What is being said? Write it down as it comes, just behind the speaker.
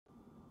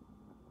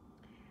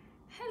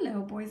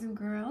Hello, boys and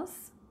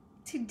girls.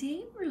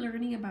 Today we're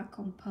learning about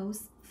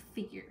composed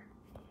figure.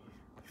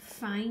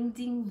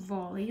 Finding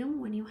volume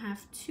when you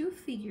have two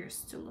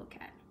figures to look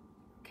at,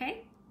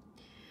 okay?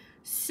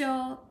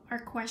 So our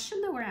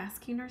question that we're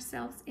asking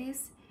ourselves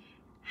is,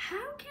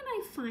 how can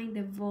I find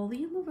the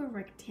volume of a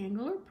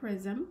rectangular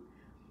prism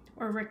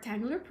or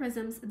rectangular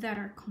prisms that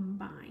are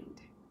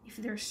combined, if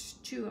there's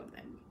two of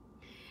them?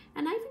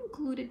 And I've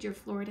included your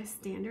Florida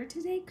standard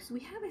today because we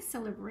have a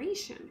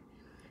celebration.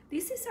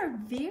 This is our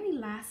very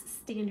last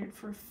standard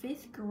for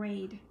 5th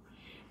grade.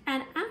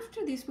 And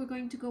after this, we're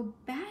going to go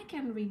back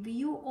and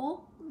review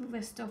all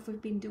the stuff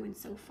we've been doing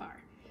so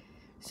far.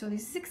 So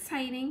this is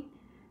exciting.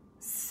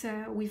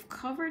 So we've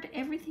covered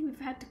everything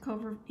we've had to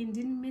cover and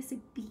didn't miss a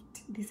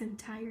beat this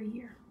entire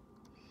year.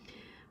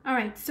 All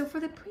right, so for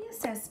the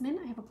pre-assessment,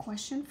 I have a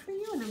question for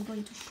you and I'm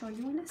going to show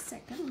you in a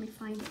second. Let me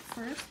find it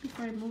first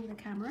before I move the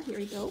camera. Here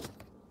we go.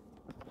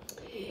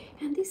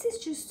 And this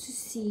is just to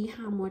see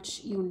how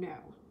much you know.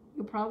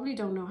 You probably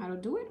don't know how to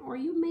do it, or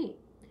you may.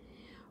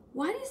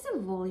 What is the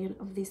volume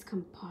of this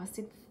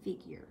composite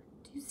figure?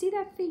 Do you see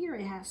that figure?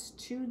 It has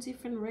two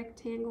different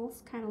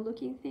rectangles kind of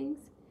looking things.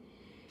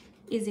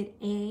 Is it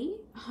A,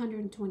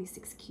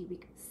 126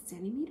 cubic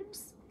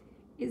centimeters?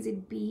 Is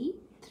it B,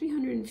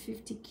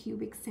 350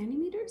 cubic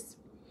centimeters?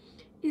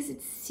 Is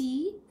it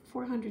C,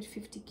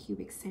 450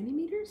 cubic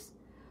centimeters?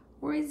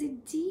 Or is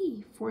it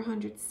D,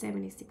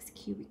 476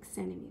 cubic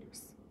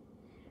centimeters?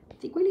 I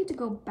think we need to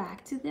go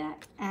back to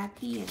that at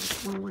the end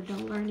when we're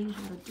done learning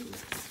how to do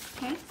it,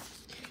 okay?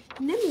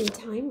 In the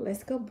meantime,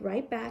 let's go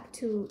right back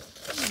to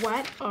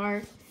what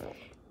are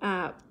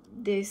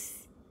the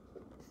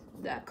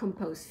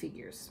composed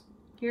figures.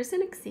 Here's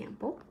an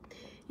example.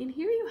 And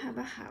here you have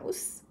a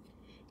house.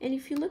 And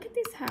if you look at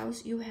this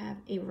house, you have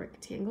a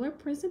rectangular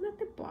prism at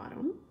the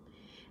bottom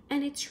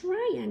and a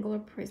triangular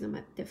prism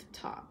at the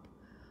top.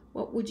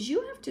 What would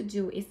you have to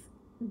do is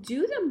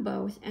do them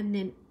both and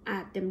then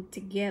add them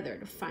together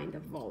to find the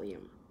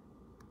volume.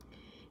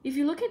 If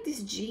you look at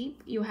this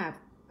Jeep, you have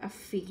a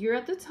figure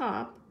at the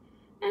top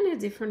and a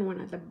different one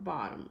at the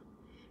bottom.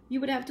 You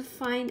would have to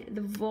find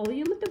the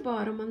volume at the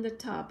bottom and the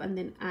top and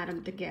then add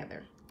them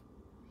together.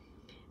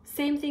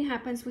 Same thing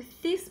happens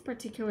with this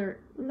particular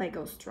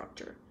Lego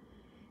structure.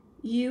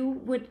 You're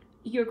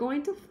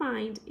going to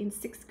find in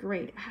 6th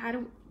grade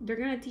they're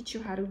going to teach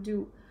you how to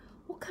do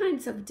all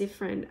kinds of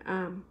different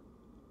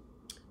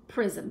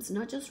prisms,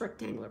 not just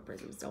rectangular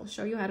prisms. They'll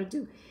show you how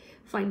to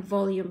find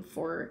volume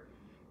for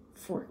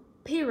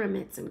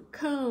pyramids and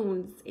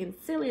cones and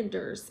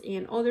cylinders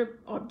and other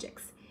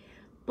objects.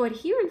 But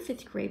here in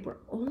 5th grade, we're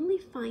only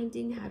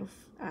finding how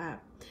to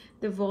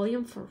the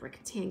volume for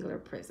rectangular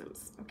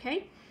prisms,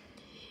 okay?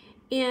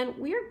 And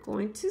we're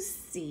going to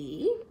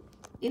see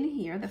in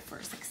here the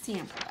first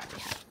example that we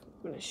have.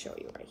 I'm going to show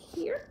you right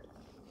here.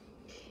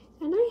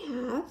 And I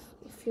have,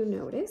 if you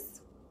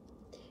notice,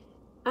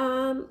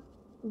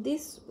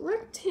 this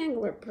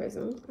rectangular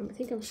prism. I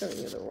think I'm showing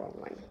you the wrong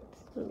one.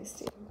 Let me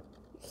see.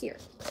 Here,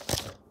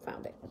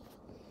 found it.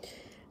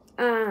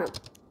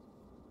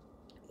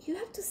 You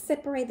have to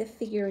separate the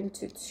figure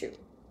into two,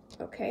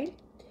 okay?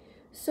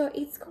 So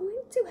it's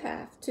going to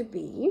have to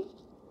be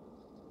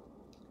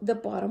the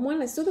bottom one.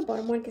 Let's do the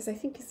bottom one because I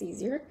think it's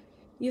easier.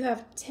 You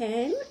have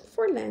 10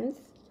 for length,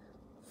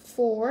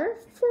 4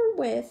 for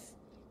width,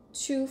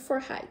 2 for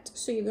height.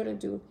 So you're going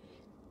to do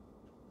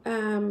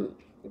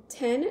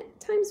 10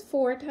 times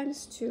 4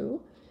 times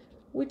 2,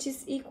 which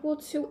is equal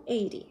to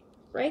 80,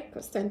 right?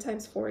 Because 10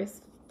 times 4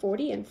 is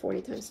 40 and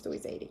 40 times 2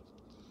 is 80.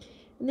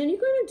 And then you're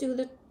going to do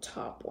the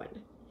top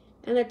one.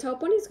 And the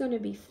top one is going to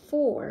be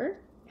 4.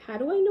 How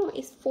do I know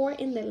it's 4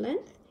 in the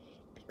length?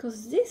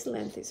 Because this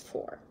length is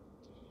 4.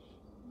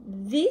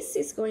 This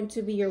is going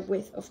to be your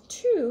width of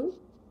 2,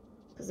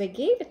 because I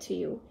gave it to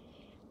you.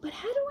 But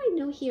how do I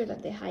know here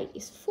that the height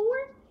is 4?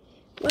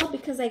 Well,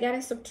 because I got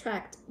to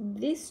subtract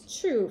this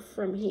 2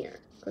 from here,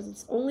 because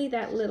it's only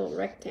that little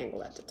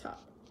rectangle at the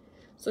top.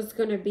 So it's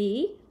going to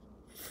be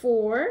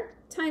 4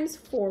 times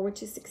 4,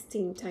 which is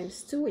 16,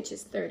 times 2, which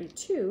is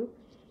 32.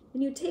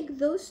 And you take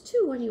those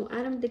two and you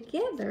add them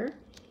together,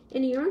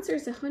 and your answer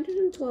is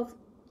 112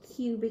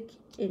 cubic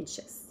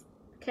inches.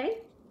 Okay?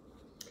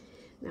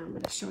 Now I'm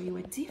going to show you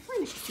a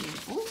different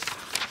example.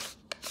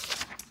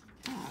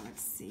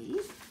 Let's see.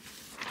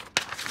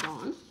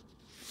 Hold on.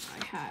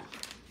 I have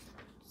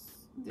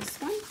this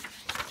one.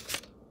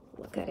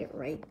 Look at it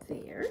right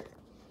there.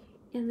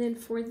 And then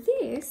for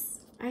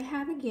this, I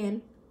have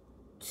again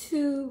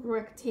 2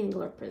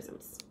 rectangular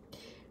prisms.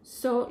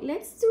 So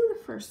let's do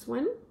the first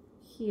one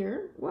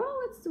here. Well,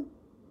 let's do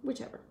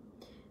whichever.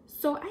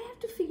 So I have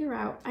to figure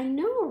out, I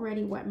know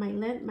already what my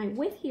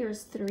width here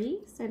is 3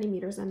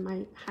 centimeters and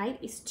my height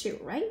is 2,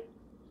 right?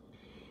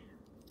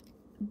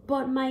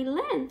 But my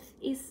length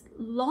is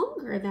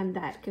longer than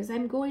that because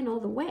I'm going all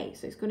the way.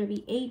 So it's going to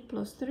be 8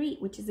 plus 3,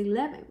 which is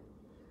 11.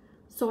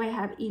 So I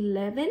have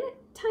 11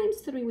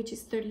 times 3, which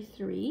is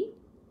 33,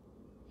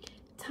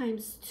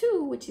 times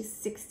 2, which is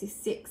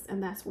 66.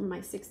 And that's where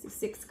my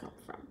 66 comes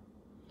from.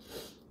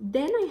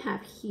 Then I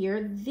have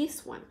here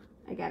this one.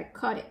 I got to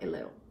cut it a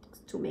little.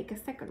 to make a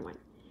second one.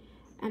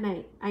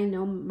 And I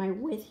know my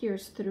width here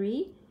is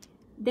 3.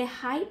 The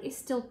height is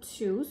still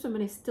 2, so I'm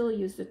going to still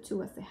use the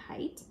 2 as the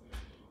height.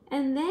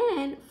 And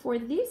then for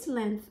this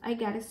length, I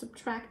got to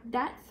subtract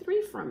that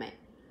 3 from it.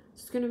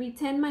 So it's going to be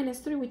 10 minus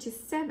 3, which is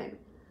 7.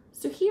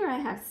 So here I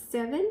have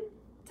 7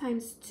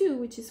 times 2,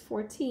 which is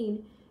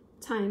 14,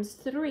 times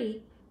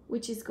 3,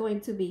 which is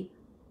going to be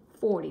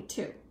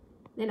 42.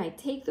 Then I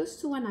take those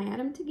two and I add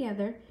them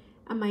together,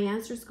 and my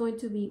answer is going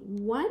to be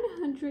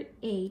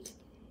 108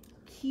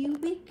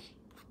 cubic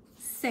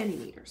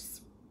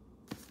centimeters.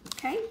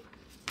 Okay?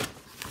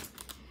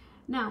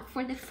 Now,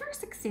 for the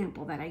first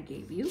example that I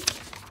gave you,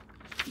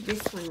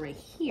 this one right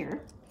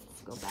here,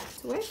 let's go back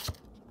to it.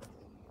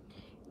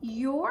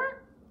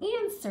 Your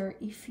answer,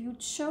 if you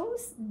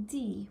chose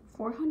D,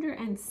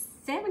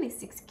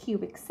 476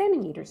 cubic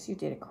centimeters, you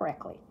did it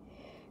correctly.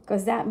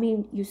 Because that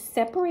means you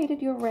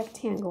separated your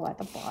rectangle at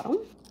the bottom,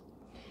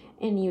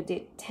 and you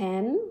did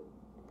 10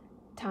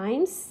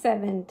 times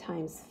 7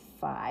 times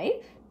 5,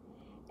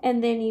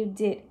 and then you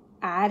did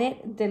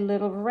added the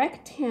little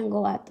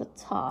rectangle at the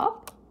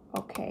top,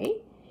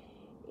 okay,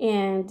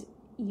 and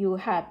you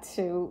had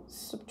to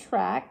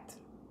subtract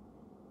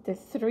the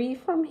 3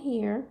 from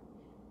here,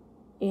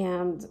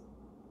 and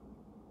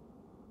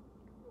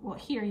well,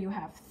 here you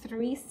have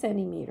 3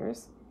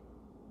 centimeters,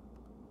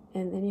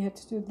 and then you have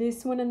to do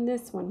this one and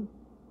this one,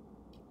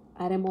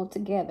 add them all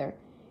together,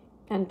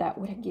 and that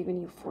would have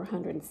given you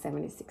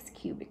 476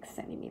 cubic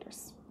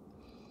centimeters.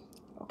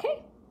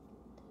 Okay,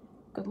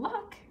 good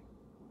luck.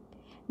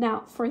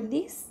 Now, for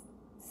this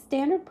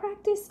standard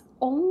practice,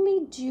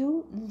 only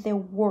do the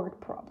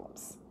word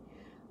problems.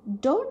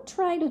 Don't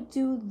try to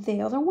do the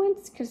other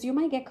ones because you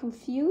might get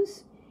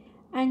confused,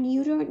 and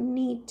you don't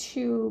need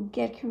to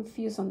get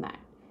confused on that.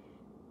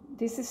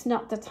 This is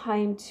not the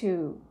time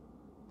to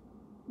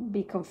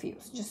be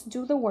confused. Just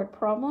do the word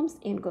problems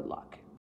and good luck.